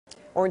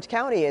Orange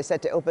County is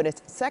set to open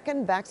its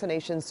second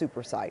vaccination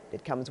super site.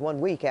 It comes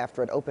 1 week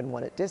after it opened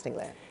one at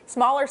Disneyland.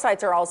 Smaller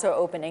sites are also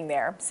opening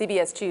there.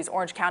 CBS 2's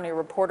Orange County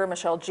reporter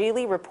Michelle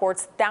Geely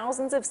reports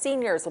thousands of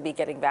seniors will be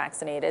getting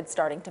vaccinated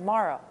starting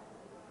tomorrow.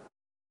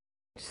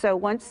 So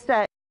once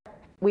that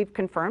we've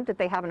confirmed that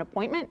they have an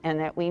appointment and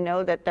that we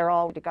know that they're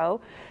all to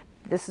go,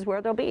 this is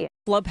where they'll be.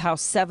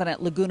 Clubhouse 7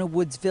 at Laguna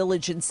Woods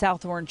Village in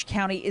South Orange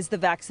County is the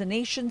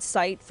vaccination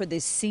site for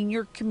this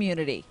senior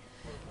community.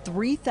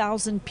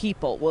 3,000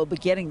 people will be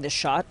getting the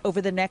shot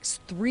over the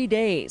next 3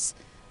 days.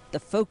 The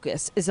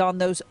focus is on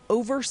those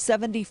over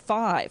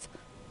 75.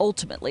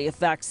 Ultimately, if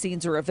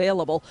vaccines are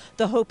available,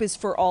 the hope is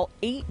for all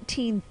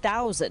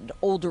 18,000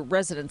 older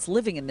residents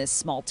living in this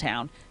small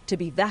town to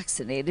be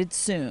vaccinated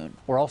soon.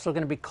 We're also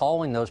going to be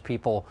calling those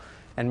people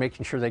and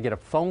making sure they get a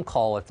phone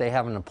call if they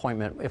have an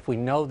appointment, if we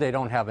know they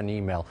don't have an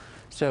email.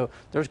 So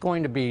there's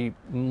going to be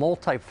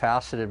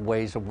multifaceted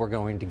ways that we're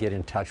going to get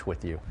in touch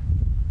with you.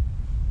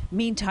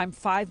 Meantime,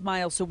 5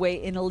 miles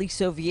away in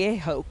Aliso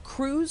Viejo,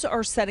 crews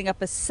are setting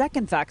up a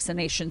second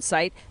vaccination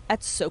site at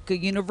Soka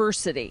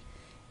University.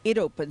 It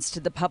opens to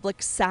the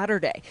public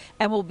Saturday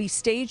and will be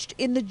staged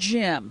in the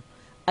gym.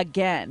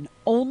 Again,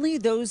 only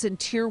those in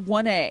Tier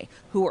 1A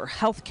who are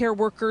healthcare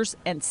workers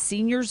and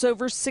seniors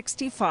over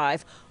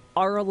 65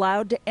 are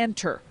allowed to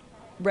enter.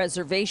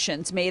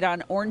 Reservations made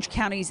on Orange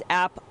County's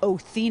app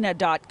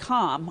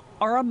othina.com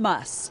are a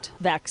must.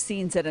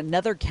 Vaccines at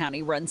another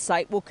county-run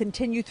site will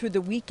continue through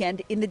the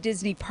weekend in the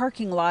Disney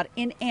parking lot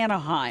in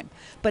Anaheim.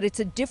 But it's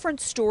a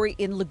different story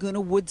in Laguna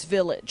Woods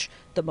Village.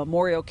 The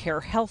Memorial Care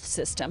Health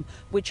System,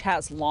 which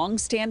has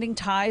long-standing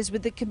ties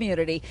with the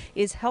community,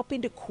 is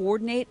helping to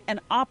coordinate and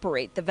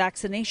operate the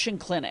vaccination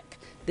clinic.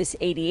 This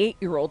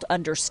 88-year-old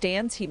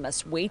understands he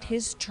must wait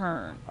his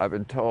turn. I've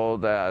been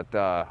told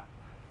that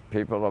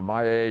people of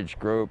my age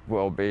group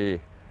will be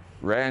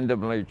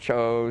randomly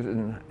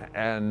chosen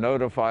and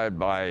notified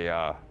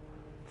by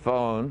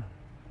phone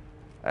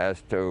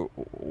as to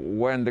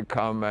when to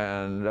come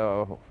and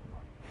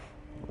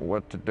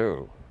what to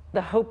do.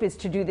 The hope is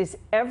to do this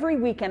every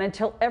weekend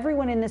until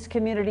everyone in this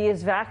community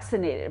is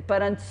vaccinated.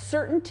 But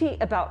uncertainty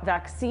about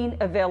vaccine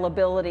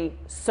availability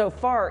so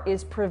far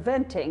is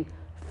preventing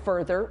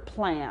further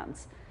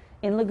plans.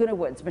 In Laguna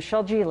Woods,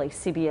 Michelle Geely,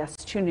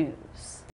 CBS 2 News.